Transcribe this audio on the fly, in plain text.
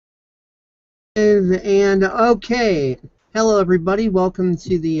And okay, hello everybody. Welcome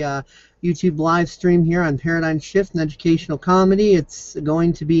to the YouTube live stream here on Paradigm Shift and Educational Comedy. It's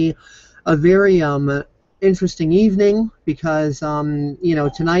going to be a very interesting evening because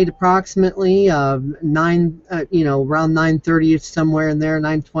tonight approximately around 9:30ish, somewhere in there,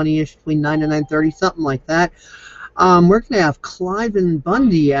 9:20ish, between 9 and 9:30, something like that. We're going to have Clive and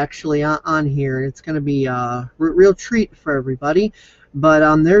Bundy actually on here. It's going to be a real treat for everybody. But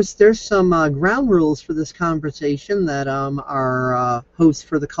there's some ground rules for this conversation that our host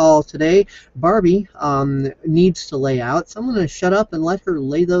for the call today, Barbie, needs to lay out. So I'm going to shut up and let her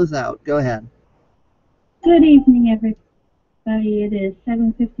lay those out. Go ahead. Good evening, everybody. It is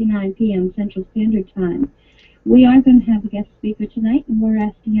 7:59 p.m. Central Standard Time. We are going to have a guest speaker tonight, and we're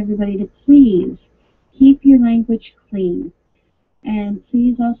asking everybody to please keep your language clean. And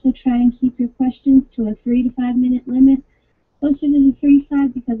please also try and keep your questions to a 3 to 5 minute limit. Closer to the 3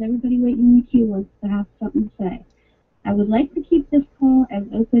 side because everybody waiting in the queue wants to have something to say. I would like to keep this call as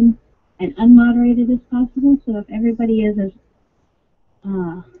open and unmoderated as possible, so if everybody is as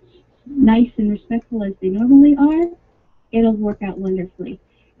nice and respectful as they normally are, it'll work out wonderfully.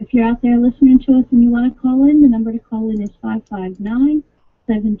 If you're out there listening to us and you want to call in, the number to call in is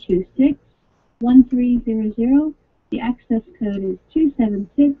 559-726-1300. The access code is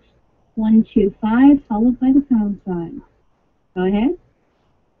 276125, followed by the pound sign. Go ahead.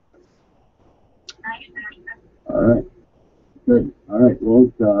 All right. Good. All right. Well,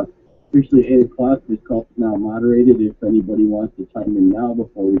 it's officially 8 o'clock. This call is now moderated. If anybody wants to chime in now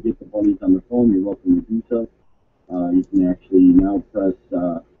before we get the buddies on the phone, you're welcome to do so. You can actually now press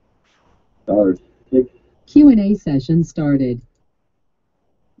 *6. Q&A session started.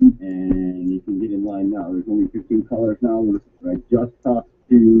 And you can get in line now. There's only 15 callers now. I just talked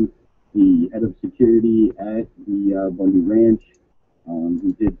to the head of security at the Bundy Ranch.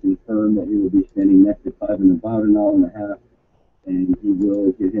 He did confirm that he will be standing next to Clive in about an hour and a half, and he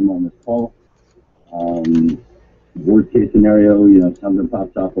will get him on this call. Worst case scenario, something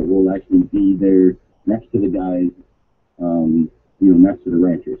pops up, but we'll actually be there next to the guys, next to the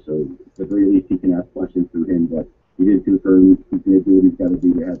rancher. So at the very least, he can ask questions through him, but he did confirm he's going to do what he's got to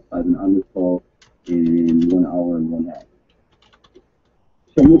do to have Clive on this call in 1 hour and 1 half.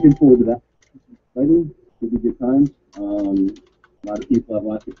 So I'm looking forward to that. Exciting. Should be good times. A lot of people have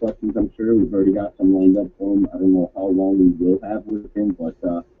lots of questions, I'm sure. We've already got some lined up for him. I don't know how long we will have with him, but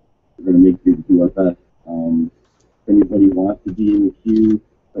we're going to make sure to do our best. If anybody wants to be in the queue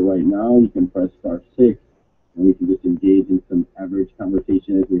for right now, you can press *6, and we can just engage in some average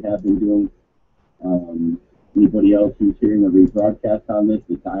conversation as we have been doing. Anybody else who's hearing a rebroadcast on this,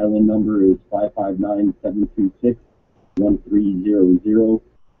 the dial-in number is 559-726-1300,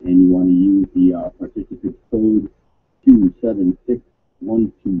 and you want to use the participant code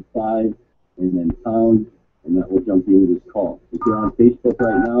 276125 and then pound, and that will jump into this call. If you're on Facebook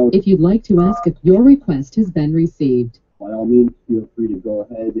right now, if you'd like to ask if your request has been received, by all means, feel free to go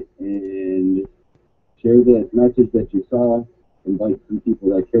ahead and share the message that you saw, invite some people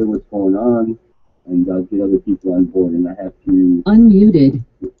that care what's going on, and get other people on board. And I have to unmuted.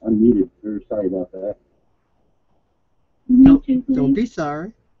 Sorry about that. Don't be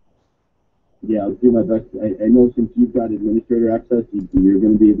sorry. Yeah, I'll do my best. I know since you've got administrator access, you're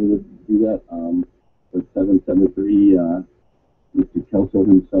going to be able to do that. With 773, Mr. Kelso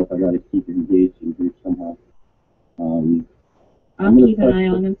himself, I got to keep engaged in here somehow. I'll keep an eye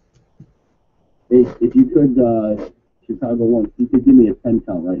on him. Hey, if you could, Chicago 1, if you could give me a 10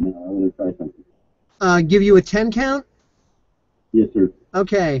 count right now, I want to try something. Give you a 10 count? Yes, sir.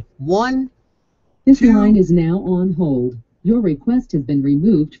 Okay. 1, This 2. line is now on hold. Your request has been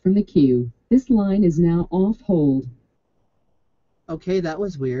removed from the queue. This line is now off hold. Okay, that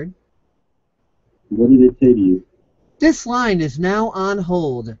was weird. What did it say to you? This line is now on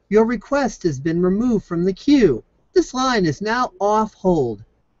hold. Your request has been removed from the queue. This line is now off hold.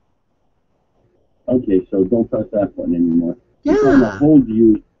 Okay, so don't press that button anymore. Yeah.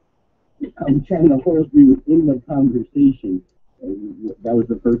 I'm trying to hold you in the conversation. That was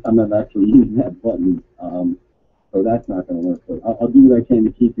the first time I've actually used that button. So that's not going to work. But I'll do what I can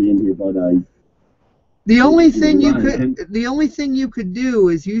to keep you in here. But the only thing you could do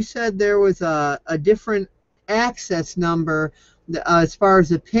is you said there was a different access number as far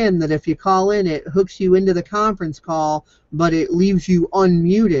as a PIN that if you call in, it hooks you into the conference call, but it leaves you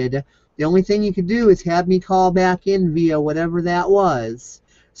unmuted. The only thing you could do is have me call back in via whatever that was.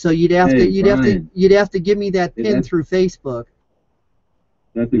 So you'd have to give me that PIN through Facebook.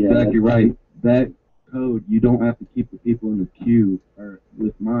 That's exactly right. That code, you don't have to keep the people in the queue, or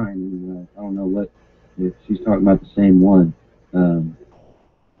with mine. I don't know if she's talking about the same one.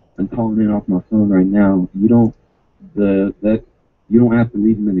 I'm calling in off my phone right now. You don't have to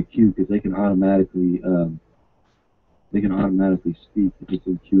leave them in the queue because they can automatically speak if it's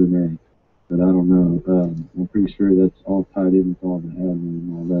in Q&A. But I don't know. I'm pretty sure that's all tied in with all the admin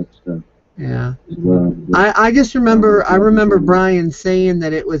and all that stuff. Yeah. As well. I just remember Brian saying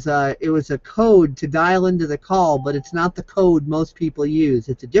that it was a code to dial into the call, but it's not the code most people use.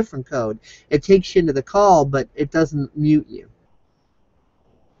 It's a different code. It takes you into the call, but it doesn't mute you.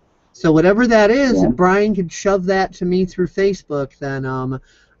 So whatever that is, if Brian could shove that to me through Facebook, then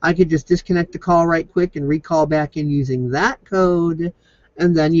I could just disconnect the call right quick and recall back in using that code,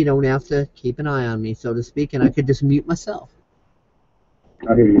 and then you don't have to keep an eye on me, so to speak, and I could just mute myself.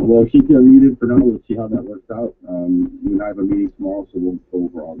 Okay, well, keep you unmuted for now. We'll see how that works out. You and I have a meeting tomorrow, so we'll go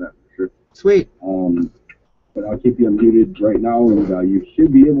over all that for sure. Sweet. But I'll keep you unmuted right now, and you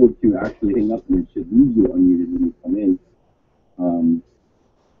should be able to actually hang up, and it should leave you unmuted when you come in.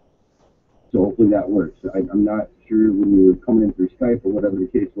 So hopefully that works. I'm not sure when you were coming in through Skype or whatever the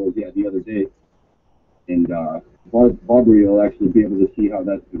case was the other day. And Barbary will actually be able to see how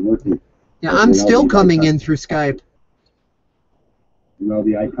that's been working. Yeah, I'm still coming in through Skype. You know,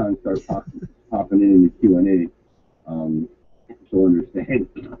 the icons start popping in the Q&A. She'll understand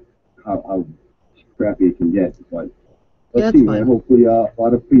how crappy it can get. But let's see, man. Hopefully a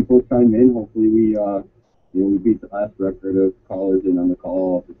lot of people chime in. Hopefully we beat the last record of callers in on the call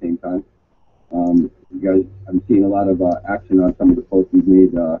all at the same time. You guys, I'm seeing a lot of action on some of the posts we've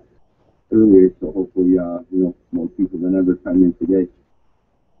made earlier, so hopefully, more people than ever chime in today.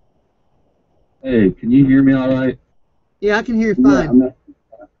 Hey, can you hear me all right? Yeah, I can hear you fine.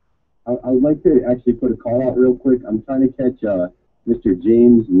 Yeah, I would like to actually put a call out real quick. I'm trying to catch Mr.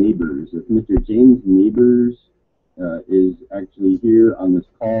 James Neighbors. If Mr. James Neighbors is actually here on this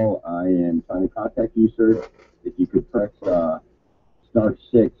call, I am trying to contact you, sir. If you could press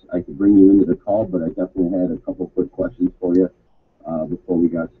 *6, I could bring you into the call, but I definitely had a couple quick questions for you before we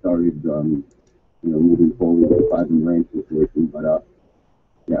got started, moving forward with the 5 and range situation. But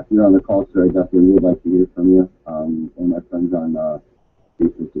yeah, if you're on the call, sir, I definitely would like to hear from you. One of my friends on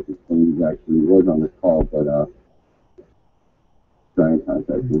Facebook just explained he actually was on this call, but try and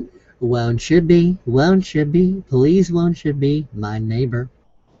contact me. Won't you be, please won't you be my neighbor?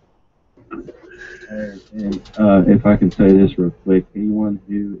 And if I can say this real quick, anyone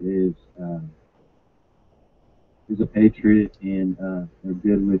who is a patriot and are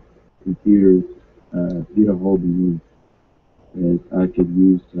good with computers, get a hold of me, as I could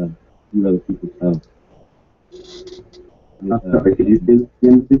use a few other people's help. Sorry, could you say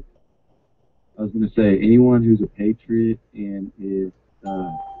anything? I was going to say, anyone who's a patriot and is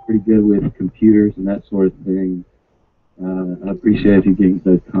pretty good with computers and that sort of thing, I appreciate if you get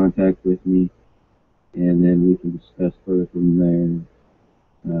into contact with me, and then we can discuss further from there.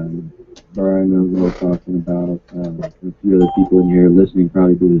 Brian knows what we're talking about. A few other people in here listening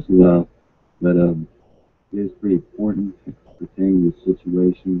probably do as well. But it is pretty important to pertain to the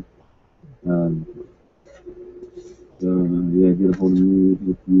situation. So, yeah, get a hold of me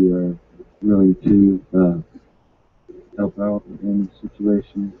if you are willing to help out in the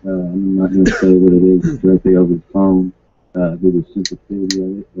situation. I'm not going to say what it is directly over the phone due to the sensitivity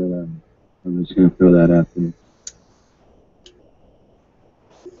of it, but I'm just going to throw that out there.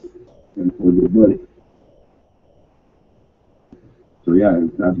 So yeah,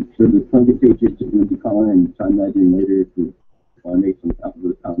 I'm sure there's plenty of patriots that are going to be calling and chime that in later if you want to make some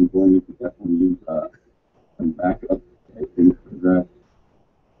capital time going. You can definitely use some backup as things progress.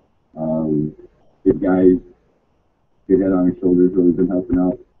 Good guys, good head on his shoulders, really been helping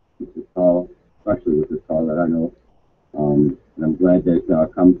out with this call, especially with this call that I know. And I'm glad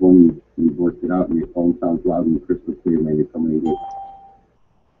that comes when you've worked it out and your phone sounds loud and crystal clear, man. You're coming in good.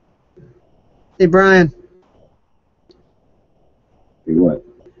 Hey, Brian. Hey, what?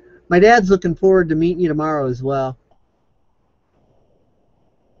 My dad's looking forward to meeting you tomorrow as well.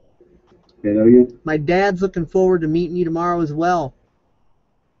 Say that again? My dad's looking forward to meeting you tomorrow as well.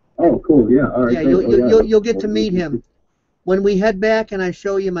 Oh, cool. Yeah. All right. Yeah, you'll get to meet him when we head back, and I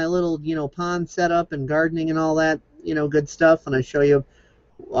show you my little pond setup and gardening and all that good stuff, and I show you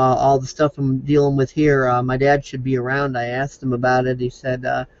all the stuff I'm dealing with here. My dad should be around. I asked him about it. He said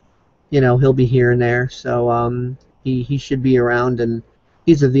he'll be here and there, so he should be around, and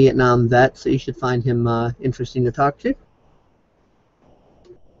he's a Vietnam vet, so you should find him interesting to talk to.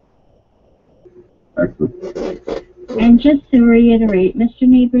 Excellent. And just to reiterate, Mr.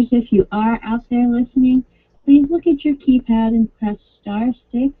 Neighbors, if you are out there listening, please look at your keypad and press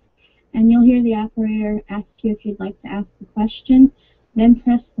 *6, and you'll hear the operator ask you if you'd like to ask a question. Then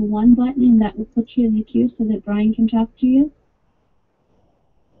press the 1 button, and that will put you in the queue so that Brian can talk to you.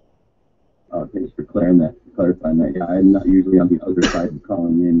 Thanks for clarifying that. Yeah, I'm not usually on the other side of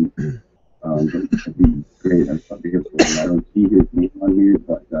calling in. But it'd be great. I'd love to hear from him. I don't see his name on here,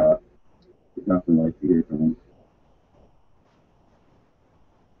 but it's nothing like to hear from him.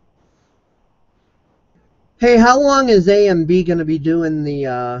 Hey, how long is AMB going to be doing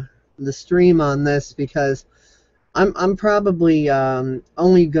the stream on this? Because I'm probably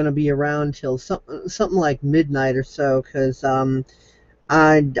only going to be around till something like midnight or so, because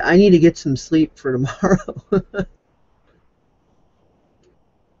I need to get some sleep for tomorrow.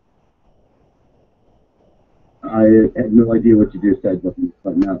 I had no idea what you just said, but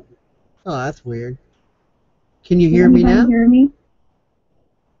now. Oh, that's weird. Can you hear me now? Hear me?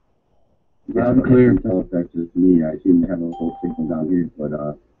 Yeah, I'm clear. I can tell if that's just me. I seem to have a whole signal down here, but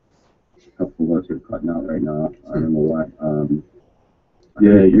a couple of us are cutting out right now. I don't know why.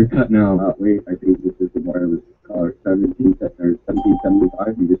 Yeah, you're cutting out. Wait, I think this is the wireless caller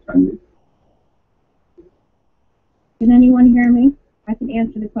 1775. You just chimed in. Can anyone hear me? I can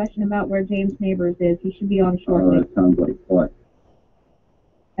answer the question about where James Neighbors is. He should be on shortly. That sounds like what?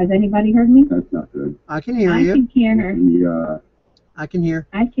 Has anybody heard me? That's not good. I can hear you. I can hear her. I can hear.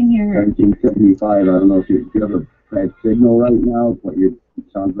 I can hear her. 1775. I don't know if you have a bad signal right now, but it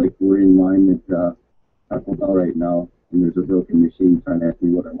sounds like we're in line at Taco Bell right now, and there's a broken machine trying to ask me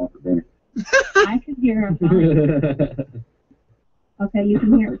what I want for dinner. I can hear her fine. Okay, you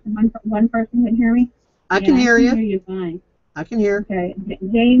can hear one person can hear me? I can hear you. I can hear you fine. I can hear. Okay,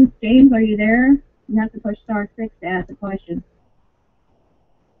 James, are you there? You have to push *6 to ask a question.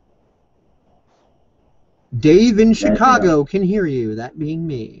 Dave in Chicago can hear you, that being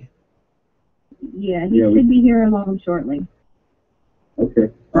me. Yeah, he should be here along shortly. Okay.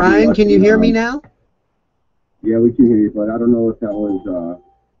 Brian, can you hear me now? Yeah, we can hear you, but I don't know if that was,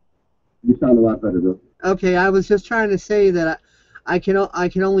 you sound a lot better, though. Okay, I was just trying to say that I can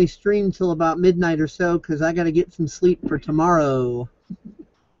only stream till about midnight or so, because I got to get some sleep for tomorrow.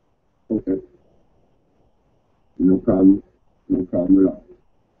 Okay. No problem. No problem at all.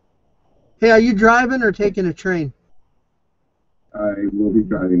 Hey, are you driving or taking a train? I will be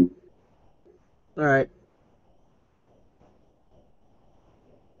driving. All right.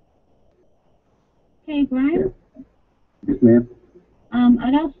 Hey, Brian? Yes, ma'am.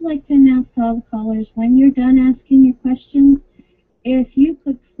 I'd also like to announce to all the callers, when you're done asking your questions, if you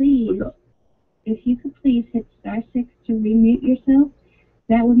could please hit *6 to remute yourself,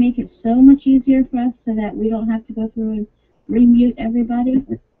 that would make it so much easier for us so that we don't have to go through and remute everybody.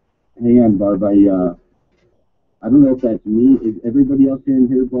 Hang on, Barb. I don't know if that's me. Is everybody else hearing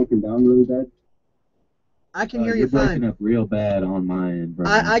here broken down really bad? I can hear you You're fine. breaking up real bad on my end,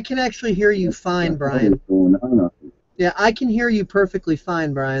 Brian. I can actually hear you fine, Brian. What is going on up here? Yeah, I can hear you perfectly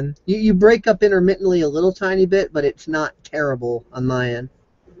fine, Brian. You break up intermittently a little tiny bit, but it's not terrible on my end.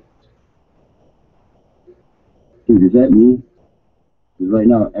 Dude, is that me? Because right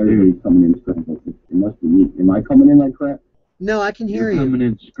now everybody's coming in scrambled. It must be me. Am I coming in like crap? No, I can hear you're you. You're coming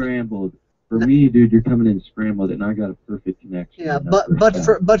in scrambled. For me, dude, you're coming in scrambled, and I got a perfect connection. Yeah,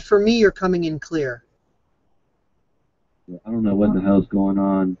 but for me, you're coming in clear. I don't know what the hell's going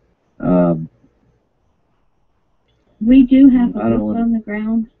on. We do have a boots on the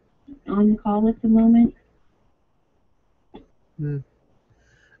ground on the call at the moment.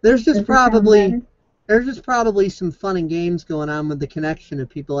 There's just probably some fun and games going on with the connection, if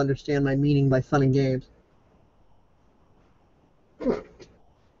people understand my meaning by fun and games.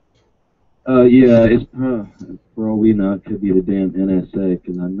 Yeah, it's for all we know, it could be the damn NSA,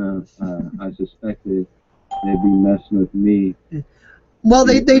 because I know, I suspect they'd be messing with me. Well,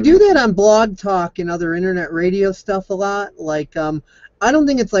 they do that on Blog Talk and other internet radio stuff a lot. Like, I don't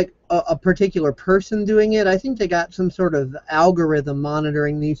think it's like a particular person doing it. I think they got some sort of algorithm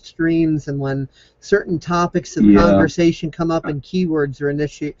monitoring these streams, and when certain topics of conversation come up and keywords are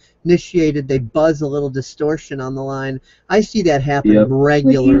initiated, they buzz a little distortion on the line. I see that happen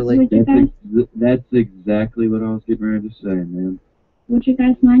regularly. That's exactly what I was getting ready to say, man. Would you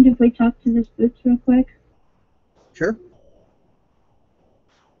guys mind if we talk to this booth real quick? Sure.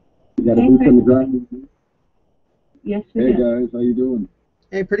 You got a booth on the ground? Yes, we do. Hey guys, how you doing?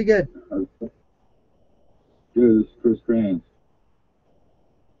 Hey, pretty good. Good. This is Chris Kranz.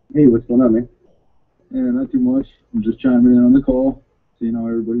 Hey, what's going on, man? Yeah, not too much. I'm just chiming in on the call, seeing how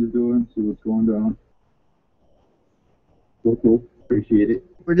everybody's doing, see what's going down. Cool. Appreciate it.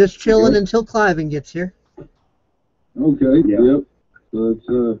 We're just chilling until Cliven gets here. Okay. Yep. So it's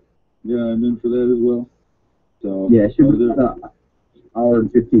yeah, I'm in for that as well. So yeah, it should be about an hour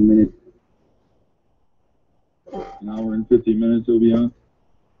and 15 minutes. An hour and 15 minutes will be on?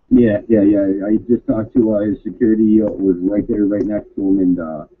 Yeah. I just talked to his security, was right there, right next to him, and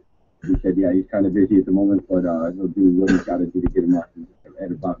he said, yeah, he's kind of busy at the moment, but he'll do what he's got to do to get him up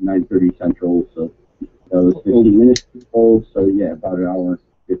at about 9:30 Central. So that was 15 minutes old. So yeah, about an hour,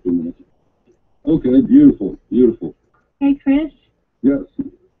 15 minutes. Okay, beautiful, beautiful. Hey, Chris. Yes.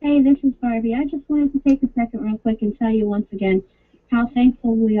 Hey, this is Barbie. I just wanted to take a second real quick and tell you once again how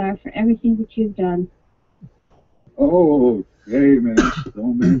thankful we are for everything that you've done. Oh, hey, man,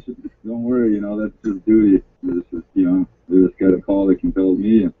 don't mention it. Don't worry, you know, that's just duty. This is, you know, they just got a call that compelled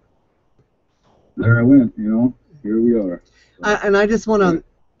me, and there I went, you know, here we are. So, And I just want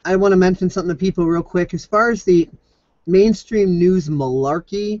to mention something to people real quick. As far as the mainstream news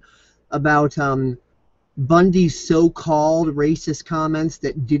malarkey about Bundy's so-called racist comments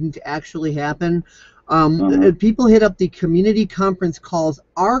that didn't actually happen, people hit up the Community Conference Calls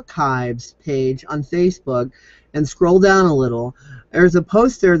Archives page on Facebook and scroll down a little. There's a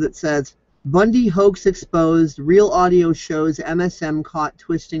post there that says, Bundy hoax exposed, real audio shows MSM caught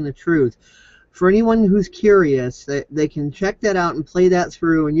twisting the truth. For anyone who's curious, they can check that out and play that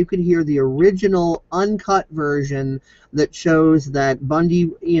through, and you can hear the original uncut version that shows that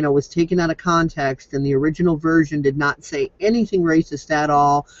Bundy, you know, was taken out of context, and the original version did not say anything racist at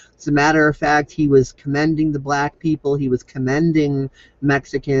all. As a matter of fact, he was commending the black people, he was commending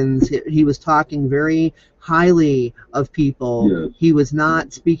Mexicans, he was talking very highly of people. Yes. He was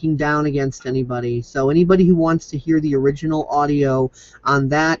not speaking down against anybody. So anybody who wants to hear the original audio on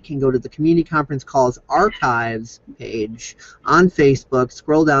that can go to the Community Conference Calls Archives page on Facebook,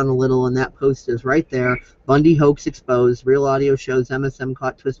 scroll down a little, and that post is right there. Bundy hoax exposed, real audio shows MSM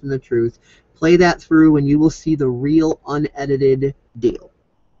caught twisting the truth. Play that through and you will see the real unedited deal.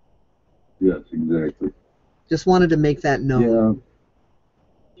 yes, exactly. Just wanted to make that known. Yeah.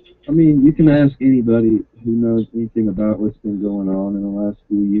 I mean, you can ask anybody who knows anything about what's been going on in the last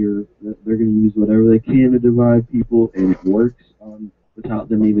few years. They're going to use whatever they can to divide people, and it works without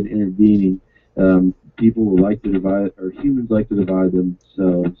them even intervening. People will like to divide, or humans like to divide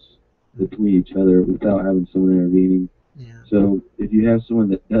themselves between each other without having someone intervening. Yeah. So if you have someone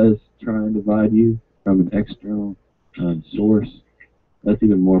that does try and divide you from an external source, that's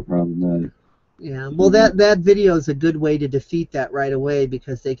even more problematic. Yeah, well, that video is a good way to defeat that right away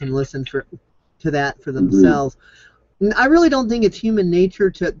because they can listen to that for themselves. And I really don't think it's human nature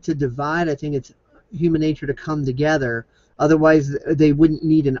to divide. I think it's human nature to come together. Otherwise, they wouldn't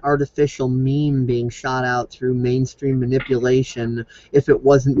need an artificial meme being shot out through mainstream manipulation if it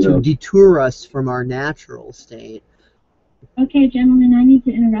wasn't to deter us from our natural state. Okay, gentlemen, I need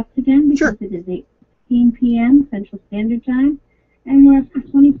to interrupt again because Sure. it is 8:15 p.m. Central Standard Time, and we're up to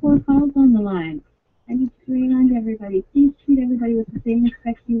 24 calls on the line. I need to remind everybody, please treat everybody with the same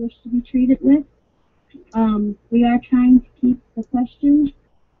respect you wish to be treated with. We are trying to keep the questions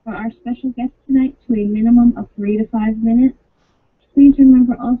for our special guest tonight to a minimum of 3 to 5 minutes. Please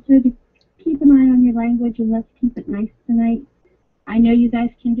remember also to keep an eye on your language and let's keep it nice tonight. I know you guys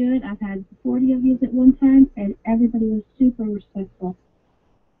can do it. I've had 40 of you at one time, and everybody was super respectful.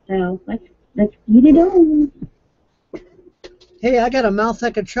 So let's get it on. Hey, I got a mouth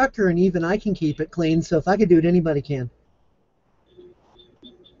like a trucker, and even I can keep it clean. So if I could do it, anybody can.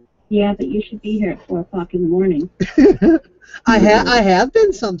 Yeah, but you should be here at 4 o'clock in the morning. I have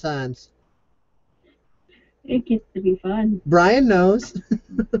been sometimes. It gets to be fun. Brian knows.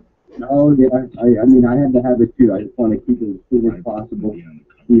 Oh yeah, I mean I have the habit too. I just want to keep it as clean as possible.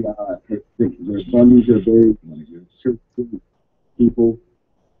 The Bundys are very certain people,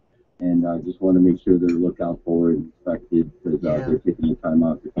 and I just want to make sure they're looked out for and respected because they're taking the time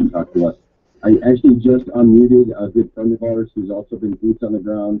out to come talk to us. I actually just unmuted a good friend of ours who's also been boots on the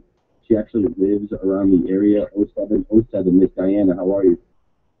ground. She actually lives around the area. 0707, Miss Diana, how are you?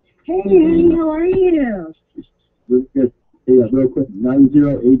 Hey, honey, how are you? Good. Hey, real quick,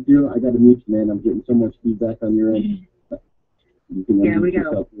 9080. I got to mute you, man. I'm getting so much feedback on your end. You can we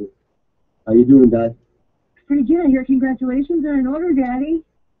go. How you doing, guys? Pretty good. I hear congratulations are in order, Daddy.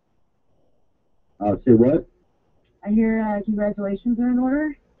 Say what? I hear congratulations are in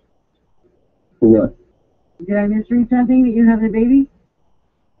order. For what? Did I misread something that you have a baby?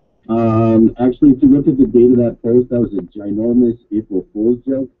 Actually, if you look at the date of that post, that was a ginormous April Fool's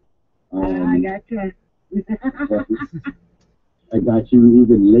joke. I gotcha. I got you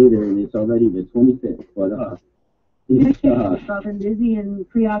even later, and it's already the 25th. But I've been busy and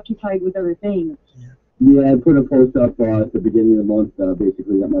preoccupied with other things. Yeah, I put a post up at the beginning of the month,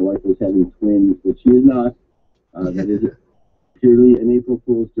 basically that my wife was having twins, but she is not. That is purely an April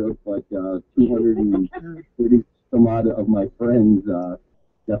Fool's joke, but 230 some odd of my friends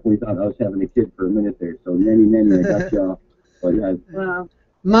definitely thought I was having a kid for a minute there. So nanny, I got y'all. But Well,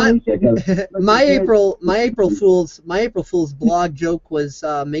 My Yeah, my April Fool's blog joke was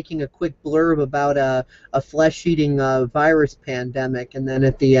making a quick blurb about a flesh-eating virus pandemic, and then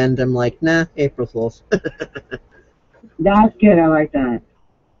at the end I'm like, nah, April Fool's. That's good. I like that.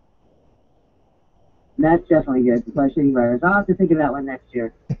 That's definitely good. The flesh-eating virus. I'll have to think of that one next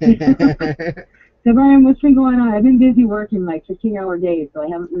year. So, Brian, what's been going on? I've been busy working like 15-hour days, so I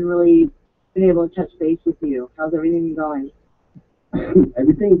haven't really been able to touch base with you. How's everything been going?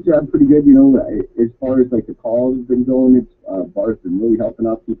 everything's pretty good. You know, as far as like the calls have been going, it's Bart's been really helping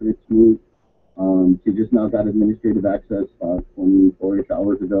out, keeping it smooth. She just now got administrative access 24-ish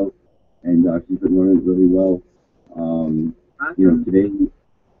hours ago, and she's been running it really well. Awesome. You know,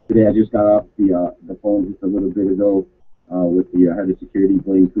 today I just got off the phone just a little bit ago with the head of security,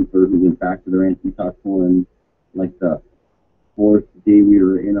 Blaine Cooper, who went back to the ranch. We talked to him like the fourth day we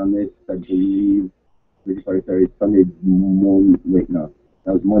were in on this, I believe. Sunday morning. Wait, no,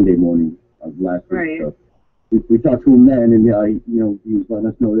 that was Monday morning of last week. Right. So we talked to him then, and you know, he was letting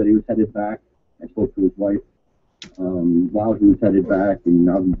us know that he was headed back. I spoke to his wife while he was headed back, and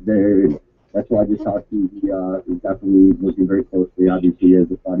now he's there. And that's why I just talked to him. He's definitely looking very closely, obviously,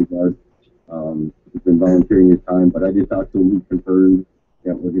 as a bodyguard. He's been volunteering his time, but I just talked to him. He confirmed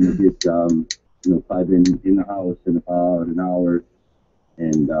that we're going to get, you know, Clive in the house in about an hour,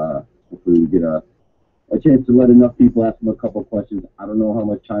 and hopefully we get a chance to let enough people ask him a couple questions. I don't know how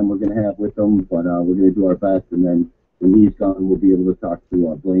much time we're going to have with him, but we're going to do our best, and then when he's gone, we'll be able to talk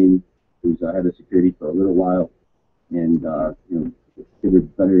to Blaine, who's head of security for a little while, and you know, get a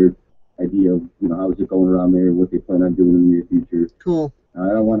better idea of, you know, how's it going around there, what they plan on doing in the near future. Cool. I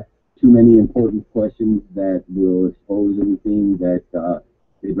don't want too many important questions that will expose anything that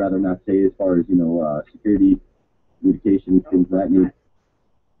they'd rather not say as far as, you know, security, communication, things of that nature.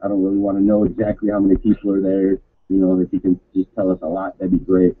 I don't really want to know exactly how many people are there. You know, if you can just tell us a lot, that'd be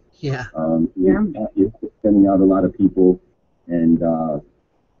great. Yeah. You're sending out a lot of people, and or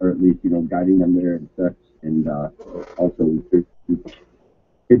at least, you know, guiding them there and such. And also,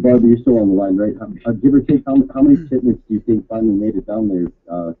 hey, Barbie, you're still on the line, right? Give or take, how many shipments do you think finally made it down there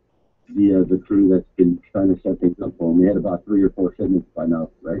via the crew that's been trying to set things up for them? We had about 3 or 4 shipments by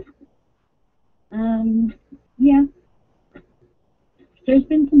now, right? Yeah. There's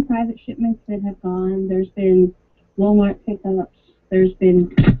been some private shipments that have gone. There's been Walmart pickups. There's been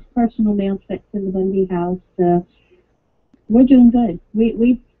personal mail sent to the Bundy house. We're doing good.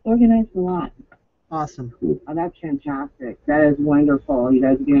 We've organized a lot. Awesome. Oh, that's fantastic. That is wonderful. You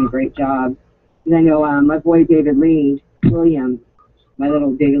guys are doing a great job. And I know my boy David Lee Williams, my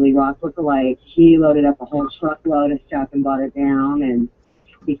little Daily Rock lookalike, he loaded up a whole truckload of stuff and brought it down, and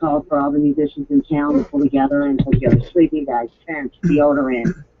he called for all the musicians in town to pull together sleeping bags, tents,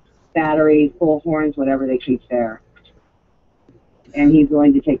 deodorant, batteries, bullhorns, whatever they keep there. And he's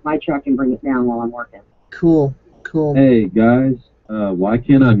willing to take my truck and bring it down while I'm working. Cool. Cool. Hey, guys, why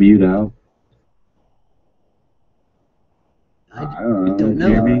can't I mute out? I don't don't know.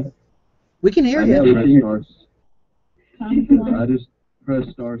 Hear me? We can hear I you. just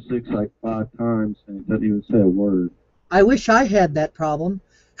pressed *6 like 5 times, and it doesn't even say a word. I wish I had that problem.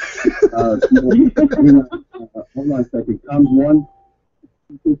 Hold on a second. Comes one,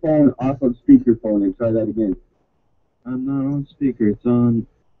 phone off of speakerphone and try that again. I'm not on speaker. It's on.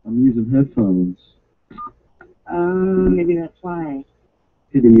 I'm using headphones. Maybe that's why.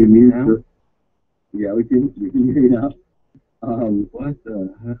 Can you mute her? Yeah, we can hear you now. What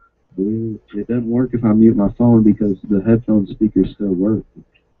the heck, dude? It doesn't work if I mute my phone because the headphone speakers still work.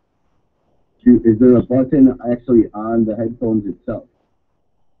 Is there a button actually on the headphones itself?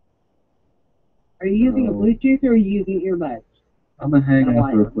 Are you using a Bluetooth or are you using earbuds? I'm going to hang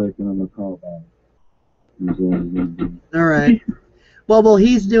up real quick and I'm going to call back. All right. Well, while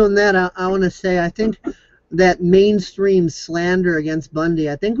he's doing that, I want to say I think that mainstream slander against Bundy,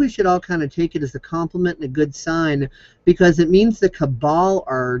 I think we should all kind of take it as a compliment and a good sign, because it means the cabal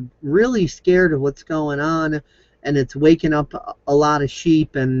are really scared of what's going on, and it's waking up a lot of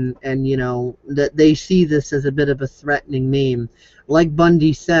sheep, and you know, that they see this as a bit of a threatening meme. Like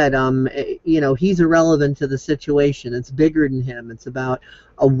Bundy said, you know, he's irrelevant to the situation. It's bigger than him. It's about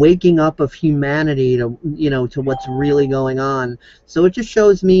a waking up of humanity to, you know, to what's really going on. So it just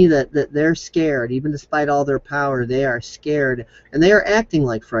shows me that they're scared. Even despite all their power, they are scared, and they are acting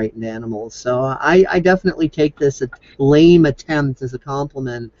like frightened animals. So I definitely take this lame attempt as a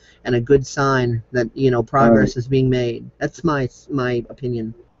compliment and a good sign that, you know, progress is being made. That's my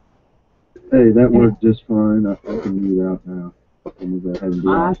opinion. Hey, that worked just fine. I can mute out now. I'm going to go ahead and do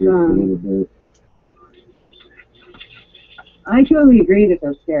it for a little bit. I totally agree that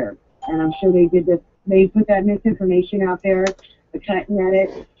they're scared, and I'm sure they did this. They put that misinformation out there the cut and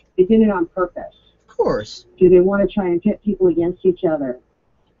edit. They did it on purpose. Of course. Do they want to try and pit people against each other?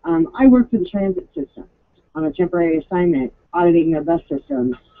 I work for the transit system on a temporary assignment, auditing their bus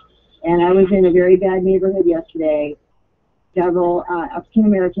systems. And I was in a very bad neighborhood yesterday. Several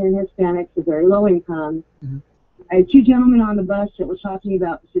African-American Hispanics with very low income. Mm-hmm. I had two gentlemen on the bus that were talking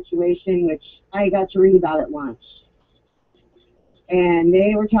about the situation, which I got to read about at lunch. And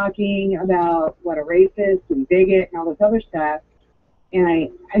they were talking about what a racist and bigot and all this other stuff. And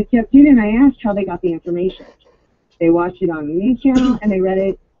I stepped in and I asked how they got the information. They watched it on the news channel and they read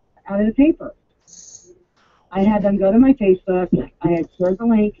it out of the paper. I had them go to my Facebook. I had shared the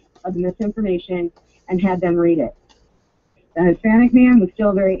link of the misinformation and had them read it. The Hispanic man was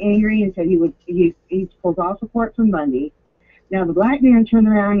still very angry and said he pulled all support from Bundy. Now the black man turned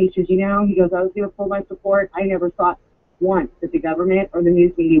around and he says, he goes, I was going to pull my support. I never thought once that the government or the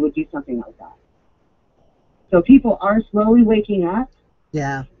news media would do something like that. So people are slowly waking up.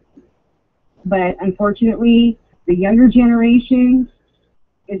 Yeah. But unfortunately, the younger generation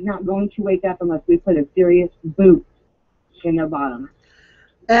is not going to wake up unless we put a serious boot in their bottom.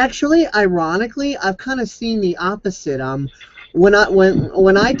 Actually, ironically, I've kind of seen the opposite. When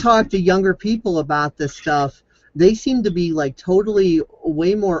I talk to younger people about this stuff, they seem to be like totally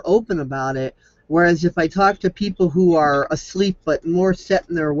way more open about it. Whereas if I talk to people who are asleep but more set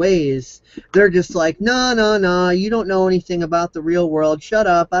in their ways, they're just like, no, you don't know anything about the real world. Shut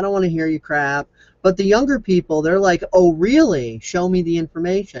up. I don't want to hear you crap. But the younger people, they're like, oh, really? Show me the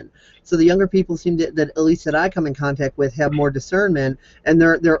information. So the younger people seem to, that at least that I come in contact with, have more discernment, and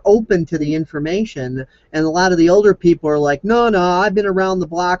they're open to the information. And a lot of the older people are like, no, I've been around the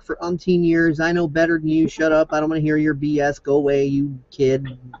block for umpteen years. I know better than you. Shut up. I don't want to hear your BS. Go away, you kid.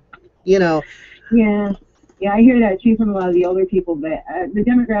 Yeah, I hear that too from a lot of the older people. But the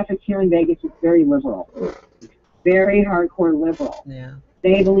demographics here in Vegas is very liberal, very hardcore liberal. Yeah.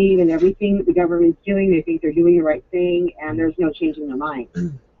 They believe in everything that the government's doing. They think they're doing the right thing, and there's no changing their mind.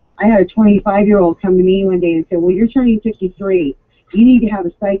 I had a 25-year-old come to me one day and said, well, you're turning 53. You need to have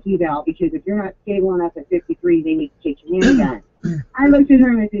a psych eval because if you're not stable enough at 53, they need to take your handgun. I looked at her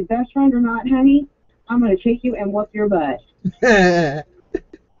and I said, best friend or not, honey, I'm going to take you and whoop your butt.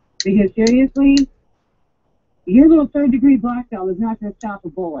 Because seriously, your little third-degree black belt is not going to stop a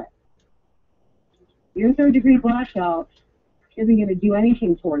bullet. Your third-degree black belt isn't going to do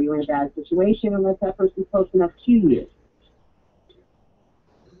anything for you in a bad situation unless that person's close enough to you.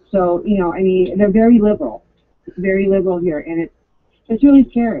 So, they're very liberal here, and it's really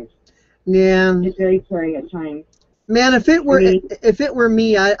scary. Yeah. It's very scary at times. Man, if it were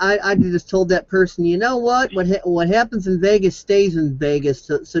me, I'd just told that person, you know what happens in Vegas stays in Vegas.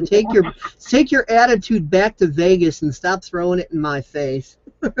 So take your attitude back to Vegas and stop throwing it in my face.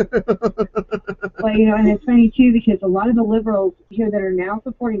 Well, and it's funny too because a lot of the liberals here that are now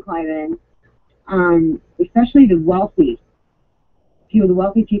supporting Cliven, especially the wealthy, few of the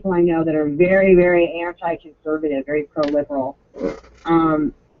wealthy people I know that are very, very anti-conservative, very pro-liberal.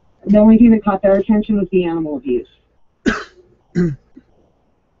 The only thing that caught their attention was the animal abuse.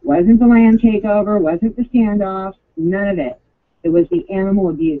 Wasn't the land takeover, wasn't the standoff, none of it. It was the animal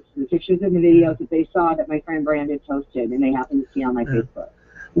abuse, the pictures and the videos that they saw that my friend Brandon posted and they happened to see on my Facebook.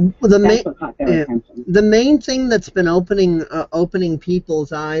 That's what caught their attention. The main thing that's been opening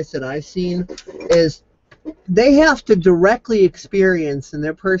people's eyes that I've seen is they have to directly experience in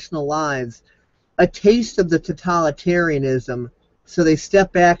their personal lives a taste of the totalitarianism, so they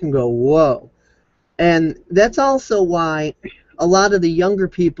step back and go, whoa. And that's also why a lot of the younger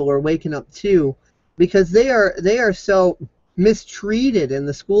people are waking up too, because they are so mistreated in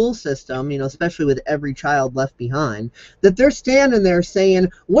the school system, especially with every child left behind, that they're standing there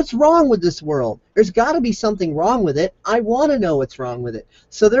saying, what's wrong with this world? There's got to be something wrong with it. I want to know what's wrong with it.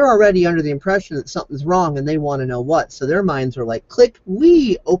 So they're already under the impression that something's wrong and they want to know what. So their minds are like, click,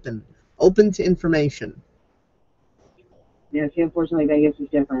 open to information. Yeah, see, unfortunately, Vegas is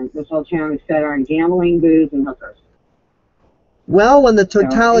different. This whole town is set on gambling, booze, and hookers. Well, when the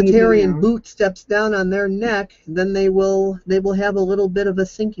totalitarian boot steps down on their neck, then they will have a little bit of a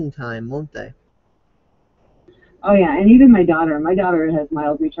sinking time, won't they? Oh yeah, and even my daughter has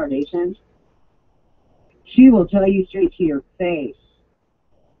mild retardation. She will tell you straight to your face.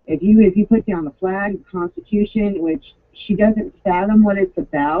 If you put down the flag, the Constitution, which she doesn't fathom what it's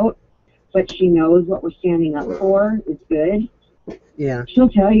about, but she knows what we're standing up for is good. Yeah. She'll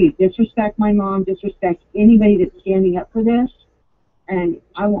tell you, disrespect my mom, disrespect anybody that's standing up for this, and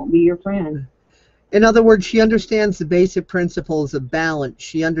I won't be your friend. In other words, she understands the basic principles of balance.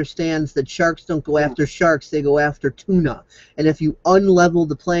 She understands that sharks don't go after sharks, they go after tuna. And if you unlevel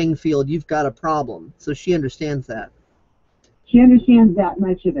the playing field, you've got a problem. So she understands that. She understands that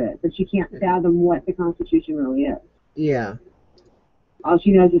much of it, but she can't fathom what the Constitution really is. Yeah. All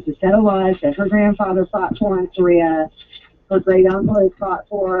she knows is a set of laws that her grandfather fought for in Korea, her great uncle has fought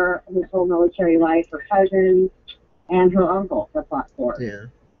for his whole military life, her cousins, and her uncle have fought for. Yeah.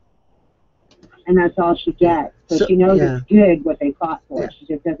 And that's all she gets. So she knows yeah. it's good what they fought for. Yeah. She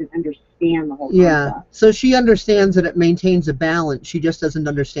just doesn't understand the whole Yeah. concept. So she understands that it maintains a balance. She just doesn't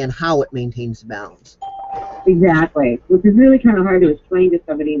understand how it maintains a balance. Exactly. Which is really kind of hard to explain to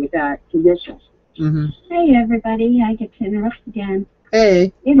somebody with that condition. Mm-hmm. Hey, everybody. I get to interrupt again.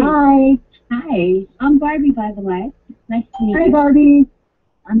 Hey. Hi. Hi. I'm Barbie, by the way. Nice to meet you. Hi, Barbie.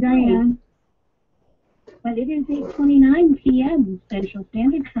 I'm Diane. But it is 8:29 p.m. Central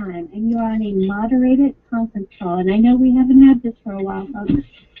Standard Time, and you're on a moderated conference call. And I know we haven't had this for a while, folks,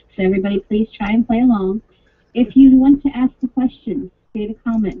 so everybody please try and play along. If you want to ask a question, state a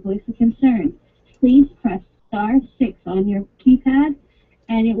comment, voice a concern, please press *6 on your keypad,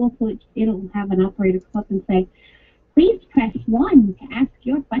 and it'll have an operator come up and say, please press 1 to ask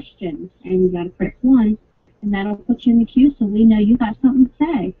your question. And you got to press 1, and that'll put you in the queue so we know you got something to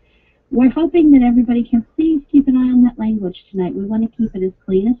say. We're hoping that everybody can please keep an eye on that language tonight. We want to keep it as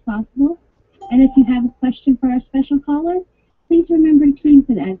clean as possible. And if you have a question for our special caller, please remember to keep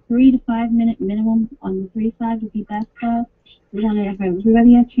it at 3 to 5 minute minimum on the 3 side would be best for us. We want to have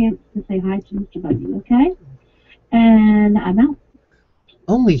everybody a chance to say hi to Mr. Bundy, okay? And I'm out.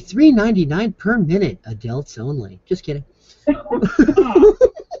 Only $3.99 per minute, adults only. Just kidding.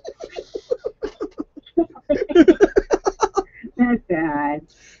 That's bad.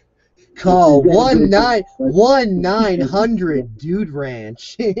 Call 1-900 Dude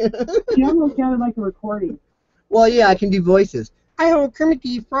Ranch. She almost sounded like a recording. Well, yeah, I can do voices. Hi, Kermit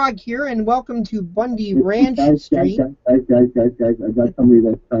the Frog here, and welcome to Bundy Ranch Street. Guys, I got somebody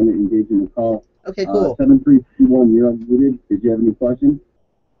that's trying to engage in the call. Okay, cool. 7331, you're unmuted. Did you have any questions?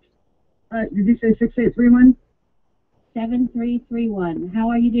 Did you say 6831? 7331. How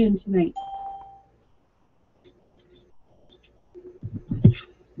are you doing tonight?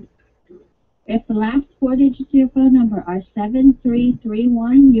 If the last 4 digits of your phone number are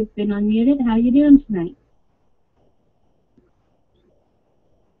 7331, you've been unmuted. How are you doing tonight?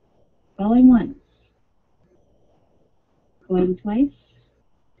 Going once. Going twice.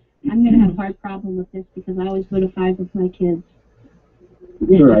 I'm going to have a hard problem with this because I always go to 5 with my kids.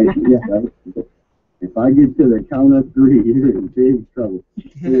 Right, yeah. If I get to the count of 3, you're in big trouble.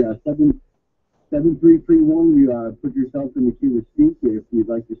 Hey, 7331, you put yourself in the queue to speak. If you'd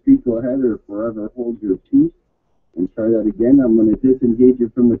like to speak, go ahead, or forever hold your peace. And try that again. I'm going to disengage you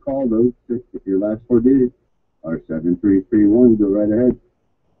from the call. Those 6, if your last 4 digits are 7331, go right ahead.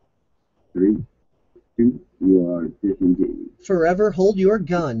 3, 2, you are disengaged. Forever hold your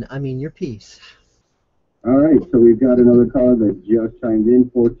gun. I mean your peace. All right, so we've got another caller that just chimed in,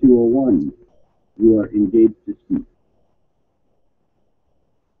 4201. You are engaged to speak.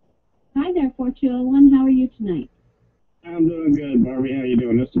 Hi there, 4201. How are you tonight? I'm doing good, Barbie. How you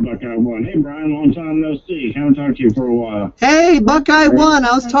doing? This is Buckeye One. Hey, Brian, long time no see. Haven't talked to you for a while. Hey, Buckeye One.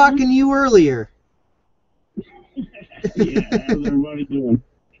 I was talking to you earlier. Yeah, how's everybody doing?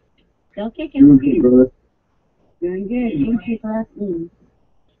 Still kicking. Doing good, brother. Doing good. Thank you for asking.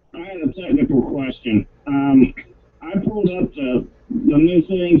 I had a technical question. I pulled up the new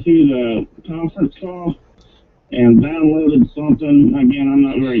thing through the conference call and downloaded something. Again, I'm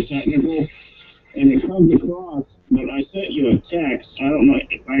not very technical, and it comes across, but I sent you a text. I don't know,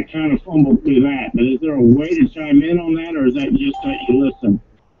 I kind of fumbled through that, but is there a way to chime in on that, or is that just that you listen?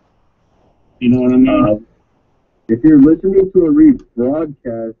 You know what I mean? If you're listening to a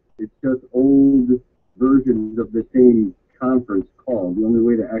rebroadcast, it's just old versions of the same conference call. The only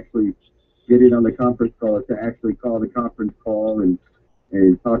way to actually get it on the conference call is to actually call the conference call and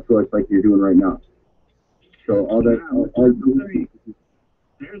talk to us like you're doing right now. So all that.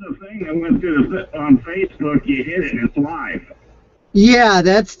 There's a thing that went through on Facebook. You hit it, and it's live. Yeah,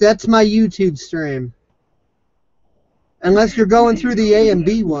 that's my YouTube stream. Unless you're going through the A and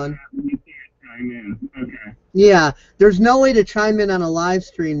B one. You can't chime in. Okay. Yeah, there's no way to chime in on a live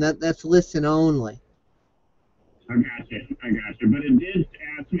stream. That's listen only. I got you. But it did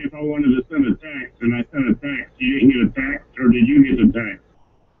ask me if I wanted to send a text, and I sent a text. You didn't get a text, or did you get a text?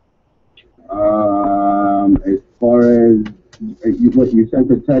 As far as you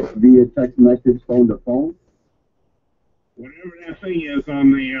sent a text via text message, phone to phone. Whatever that thing is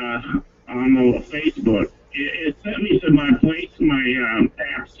on the Facebook, it sent me to my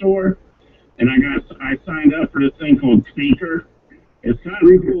app store, and I signed up for this thing called Speaker. It's kind of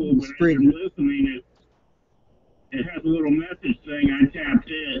cool, but as I'm listening, it has a little message thing. I tapped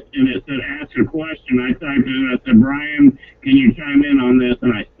it, and it said ask a question. I typed it in. I said, Brian, can you chime in on this?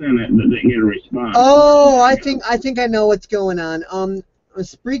 And I sent it, but didn't get a response. Oh, I think I know what's going on.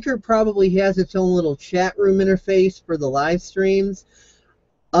 Spreaker probably has its own little chat room interface for the live streams.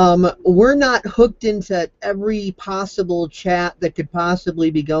 We're not hooked into every possible chat that could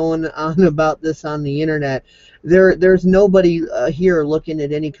possibly be going on about this on the internet. There's nobody here looking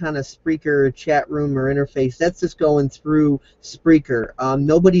at any kind of Spreaker chat room or interface. That's just going through Spreaker.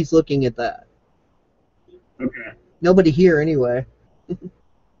 Nobody's looking at that. Okay. Nobody here, anyway.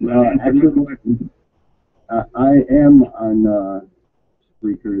 Actually, I am on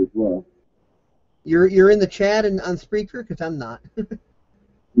Spreaker as well. You're in the chat and on Spreaker? Because I'm not.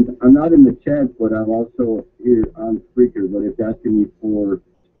 I'm not in the chat, but I'm also here on Spreaker, but it's asking me for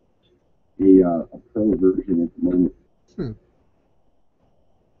a pro version at the moment.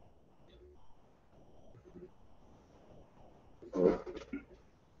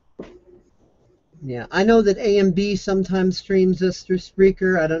 Yeah, I know that AMB sometimes streams us through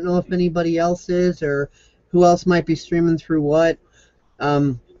Spreaker. I don't know if anybody else is or who else might be streaming through what.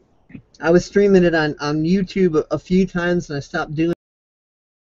 I was streaming it on YouTube a few times and I stopped doing